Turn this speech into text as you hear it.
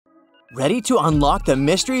Ready to unlock the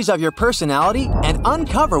mysteries of your personality and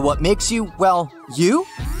uncover what makes you, well, you?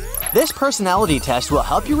 This personality test will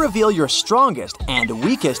help you reveal your strongest and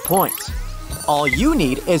weakest points. All you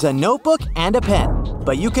need is a notebook and a pen,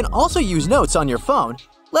 but you can also use notes on your phone.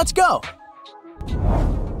 Let's go!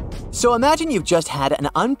 So imagine you've just had an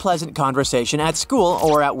unpleasant conversation at school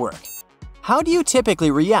or at work. How do you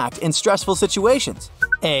typically react in stressful situations?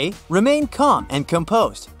 A. Remain calm and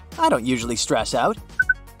composed. I don't usually stress out.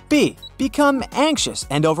 B. Become anxious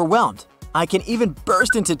and overwhelmed. I can even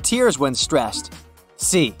burst into tears when stressed.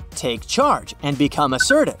 C. Take charge and become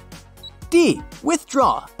assertive. D.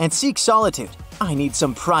 Withdraw and seek solitude. I need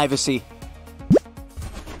some privacy.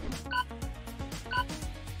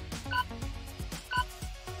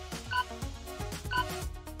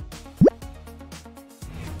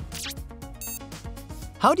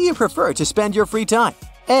 How do you prefer to spend your free time?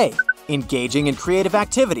 A. Engaging in creative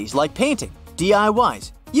activities like painting,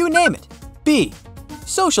 DIYs, you name it. B.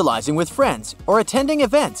 Socializing with friends or attending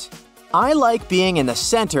events. I like being in the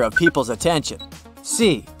center of people's attention.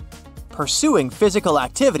 C. Pursuing physical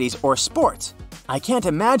activities or sports. I can't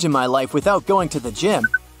imagine my life without going to the gym.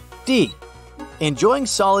 D. Enjoying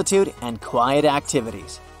solitude and quiet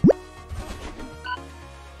activities.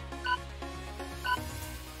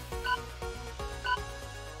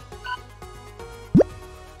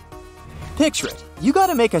 Picture it. You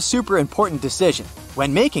gotta make a super important decision.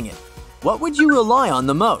 When making it, what would you rely on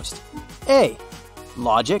the most? A.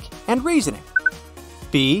 Logic and reasoning.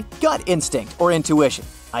 B. Gut instinct or intuition.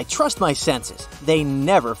 I trust my senses. They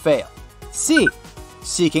never fail. C.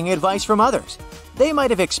 Seeking advice from others. They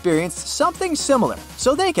might have experienced something similar,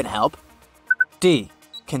 so they can help. D.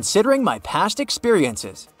 Considering my past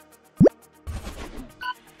experiences.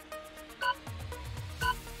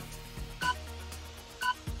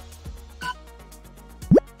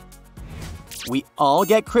 We all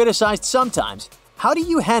get criticized sometimes. How do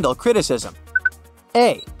you handle criticism?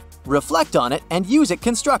 A. Reflect on it and use it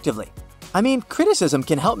constructively. I mean, criticism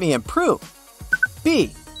can help me improve.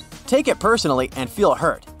 B. Take it personally and feel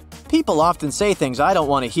hurt. People often say things I don't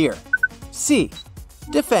want to hear. C.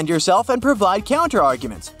 Defend yourself and provide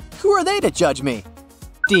counter-arguments. Who are they to judge me?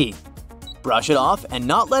 D. Brush it off and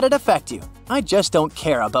not let it affect you. I just don't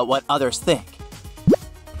care about what others think.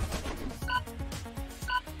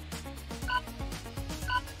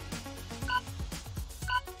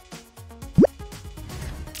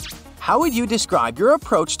 How would you describe your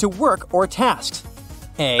approach to work or tasks?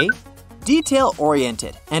 A.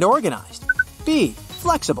 Detail-oriented and organized. B.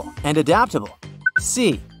 Flexible and adaptable.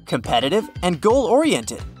 C. Competitive and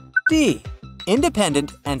goal-oriented. D.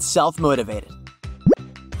 Independent and self-motivated.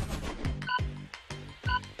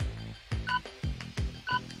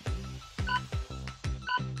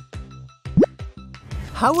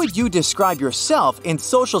 How would you describe yourself in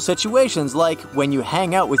social situations like when you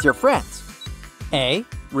hang out with your friends? A.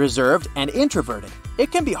 Reserved and introverted. It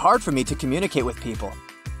can be hard for me to communicate with people,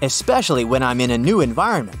 especially when I'm in a new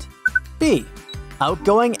environment. B.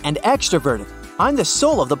 Outgoing and extroverted. I'm the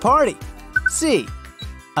soul of the party. C.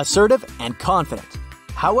 Assertive and confident.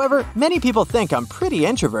 However, many people think I'm pretty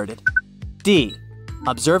introverted. D.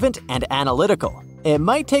 Observant and analytical. It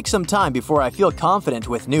might take some time before I feel confident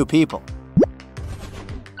with new people.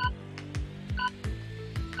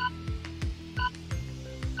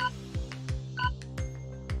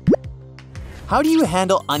 How do you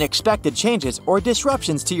handle unexpected changes or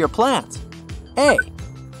disruptions to your plans? A.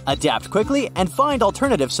 Adapt quickly and find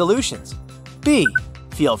alternative solutions. B.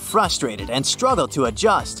 Feel frustrated and struggle to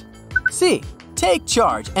adjust. C. Take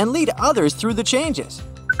charge and lead others through the changes.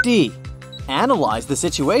 D. Analyze the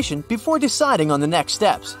situation before deciding on the next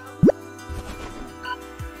steps.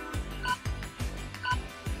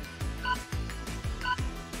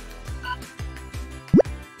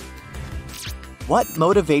 What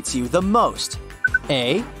motivates you the most?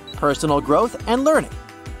 A. Personal growth and learning.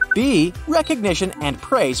 B. Recognition and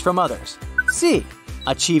praise from others. C.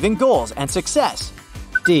 Achieving goals and success.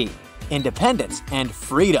 D. Independence and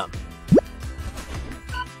freedom.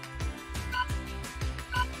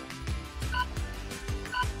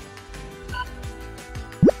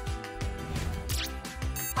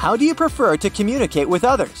 How do you prefer to communicate with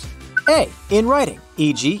others? A. In writing,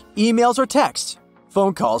 e.g., emails or texts.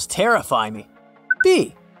 Phone calls terrify me.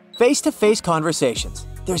 B. Face-to-face conversations.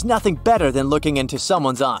 There's nothing better than looking into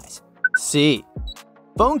someone's eyes. C.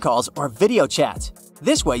 Phone calls or video chats.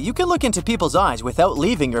 This way you can look into people's eyes without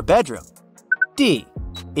leaving your bedroom. D.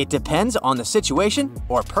 It depends on the situation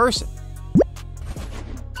or person.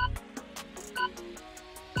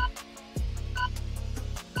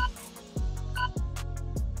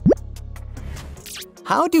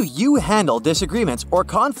 How do you handle disagreements or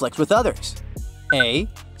conflict with others? A.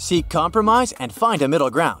 Seek compromise and find a middle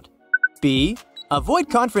ground. B. Avoid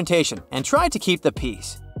confrontation and try to keep the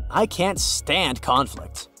peace. I can't stand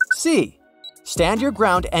conflict. C. Stand your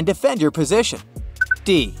ground and defend your position.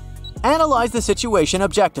 D. Analyze the situation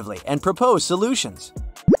objectively and propose solutions.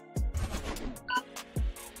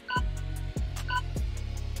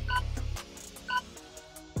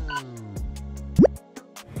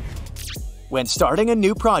 When starting a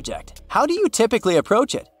new project, how do you typically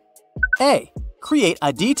approach it? A. Create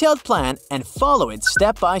a detailed plan and follow it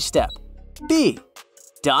step by step. B.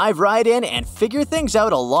 Dive right in and figure things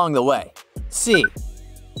out along the way. C.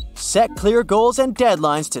 Set clear goals and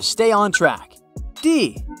deadlines to stay on track.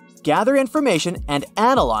 D. Gather information and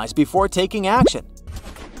analyze before taking action.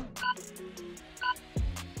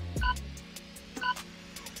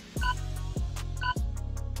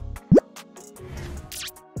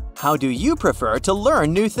 How do you prefer to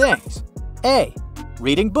learn new things? A.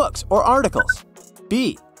 Reading books or articles.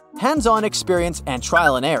 B. Hands-on experience and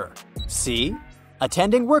trial and error. C.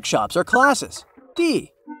 Attending workshops or classes.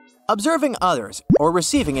 D. Observing others or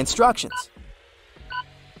receiving instructions.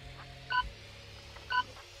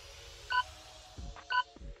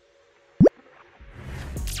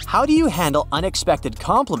 How do you handle unexpected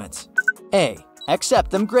compliments? A.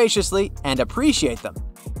 Accept them graciously and appreciate them.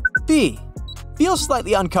 B. Feel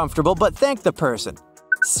slightly uncomfortable but thank the person.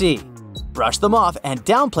 C. Brush them off and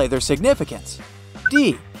downplay their significance.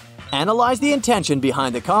 D. Analyze the intention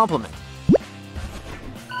behind the compliment.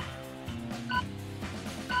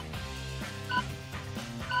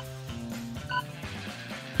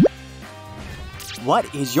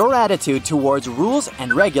 What is your attitude towards rules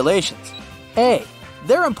and regulations? A.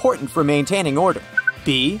 They're important for maintaining order.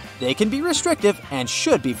 B. They can be restrictive and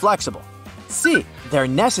should be flexible. C. They're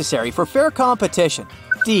necessary for fair competition.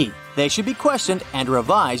 D. They should be questioned and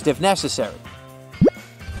revised if necessary.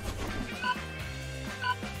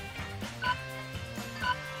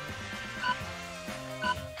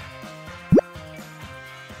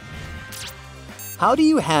 How do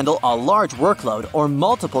you handle a large workload or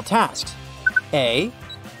multiple tasks? A.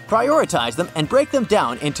 Prioritize them and break them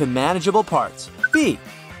down into manageable parts. B.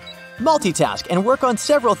 Multitask and work on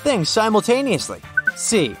several things simultaneously.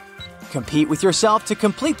 C. Compete with yourself to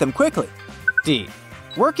complete them quickly. D.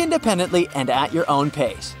 Work independently and at your own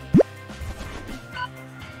pace.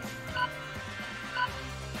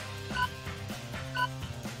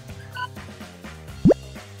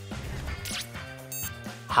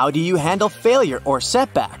 How do you handle failure or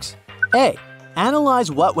setbacks? A.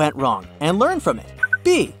 Analyze what went wrong and learn from it.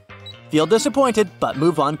 B. Feel disappointed but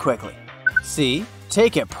move on quickly. C.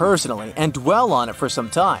 Take it personally and dwell on it for some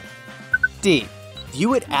time. D.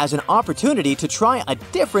 View it as an opportunity to try a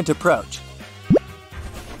different approach.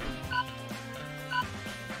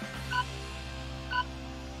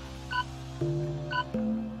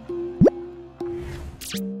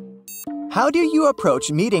 How do you approach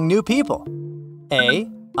meeting new people? A.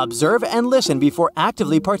 Observe and listen before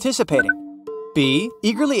actively participating. B.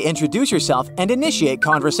 Eagerly introduce yourself and initiate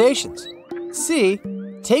conversations. C.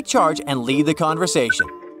 Take charge and lead the conversation.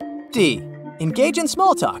 D. Engage in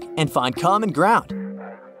small talk and find common ground.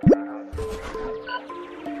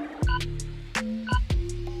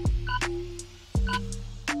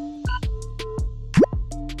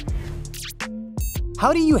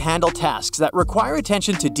 How do you handle tasks that require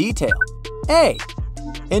attention to detail? A.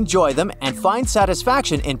 Enjoy them and find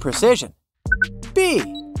satisfaction in precision. B.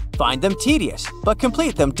 Find them tedious, but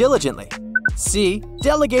complete them diligently. C.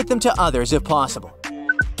 Delegate them to others if possible.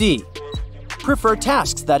 D. Prefer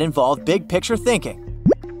tasks that involve big-picture thinking.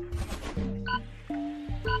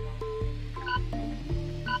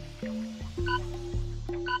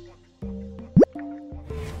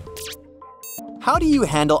 How do you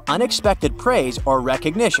handle unexpected praise or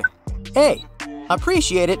recognition? A.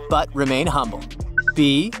 Appreciate it but remain humble.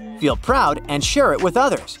 B. Feel proud and share it with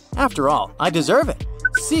others. After all, I deserve it.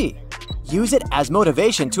 C. Use it as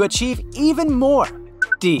motivation to achieve even more.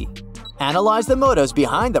 D. Analyze the motives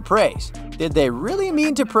behind the praise. Did they really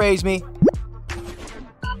mean to praise me?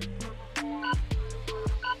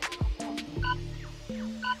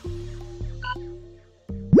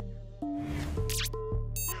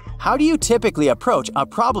 How do you typically approach a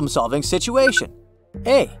problem-solving situation?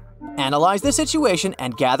 A. Analyze the situation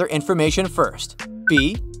and gather information first.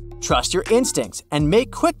 B. Trust your instincts and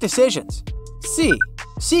make quick decisions. C.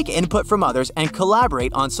 Seek input from others and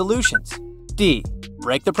collaborate on solutions. D.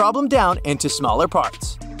 Break the problem down into smaller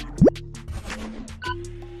parts.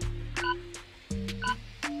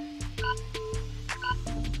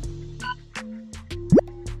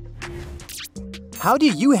 How do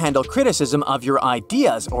you handle criticism of your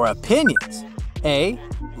ideas or opinions? A.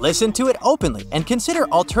 Listen to it openly and consider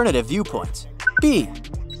alternative viewpoints. B.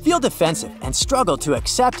 Feel defensive and struggle to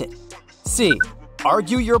accept it. C.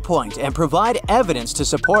 Argue your point and provide evidence to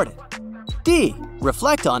support it. D.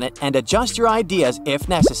 Reflect on it and adjust your ideas if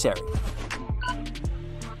necessary.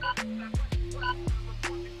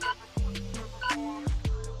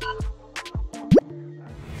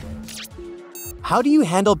 How do you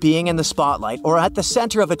handle being in the spotlight or at the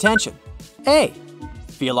center of attention? A.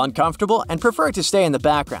 Feel uncomfortable and prefer to stay in the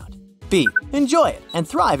background. B. Enjoy it and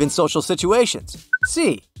thrive in social situations.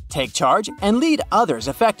 C. Take charge and lead others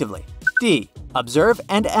effectively. D. Observe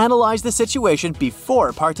and analyze the situation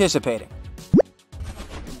before participating.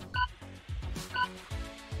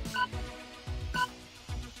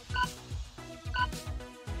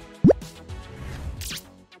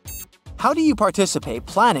 How do you participate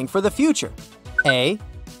planning for the future? A.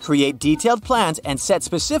 Create detailed plans and set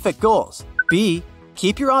specific goals. B.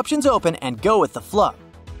 Keep your options open and go with the flow.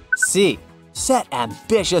 C. Set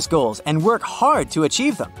ambitious goals and work hard to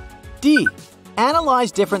achieve them. D.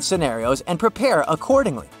 Analyze different scenarios and prepare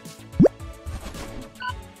accordingly.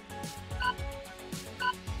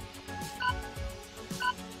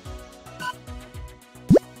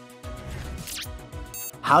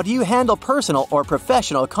 How do you handle personal or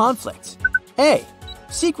professional conflicts? A.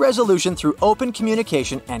 Seek resolution through open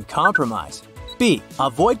communication and compromise. B.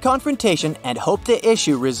 Avoid confrontation and hope the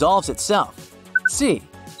issue resolves itself. C.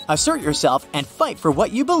 Assert yourself and fight for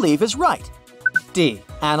what you believe is right. D.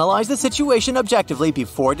 Analyze the situation objectively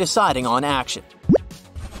before deciding on action.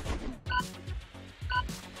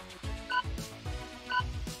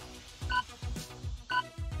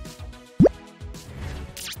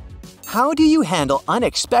 How do you handle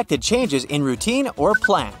unexpected changes in routine or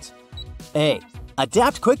plans? A.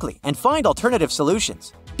 Adapt quickly and find alternative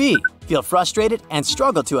solutions. B. Feel frustrated and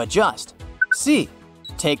struggle to adjust. C.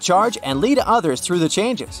 Take charge and lead others through the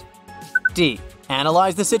changes. D.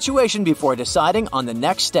 Analyze the situation before deciding on the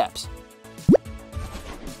next steps.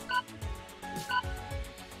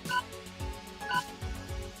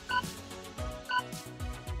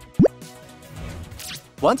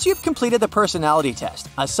 Once you've completed the personality test,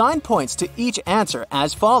 assign points to each answer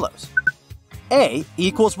as follows. A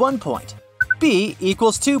equals 1 point. B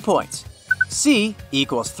equals 2 points. C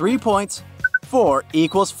equals 3 points. 4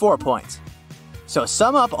 equals 4 points. So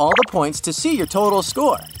sum up all the points to see your total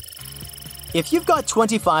score. If you've got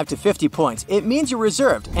 25 to 50 points, it means you're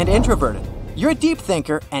reserved and introverted. You're a deep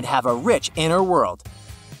thinker and have a rich inner world.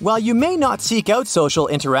 While you may not seek out social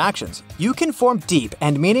interactions, you can form deep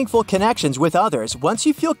and meaningful connections with others once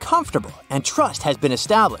you feel comfortable and trust has been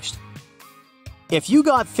established. If you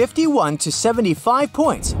got 51 to 75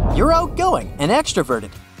 points, you're outgoing and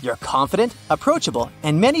extroverted. You're confident, approachable,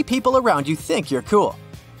 and many people around you think you're cool.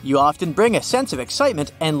 You often bring a sense of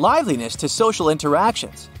excitement and liveliness to social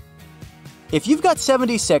interactions. If you've got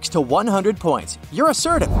 76 to 100 points, you're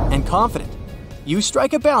assertive and confident. You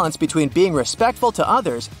strike a balance between being respectful to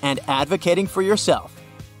others and advocating for yourself.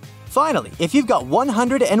 Finally, if you've got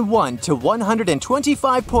 101 to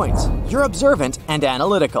 125 points, you're observant and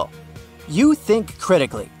analytical. You think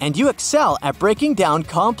critically, and you excel at breaking down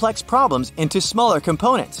complex problems into smaller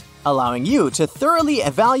components, allowing you to thoroughly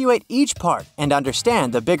evaluate each part and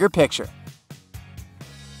understand the bigger picture.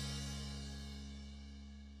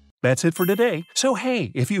 That's it for today. So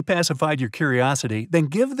hey, if you pacified your curiosity, then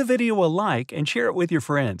give the video a like and share it with your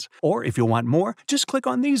friends. Or if you want more, just click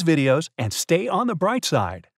on these videos and stay on the bright side.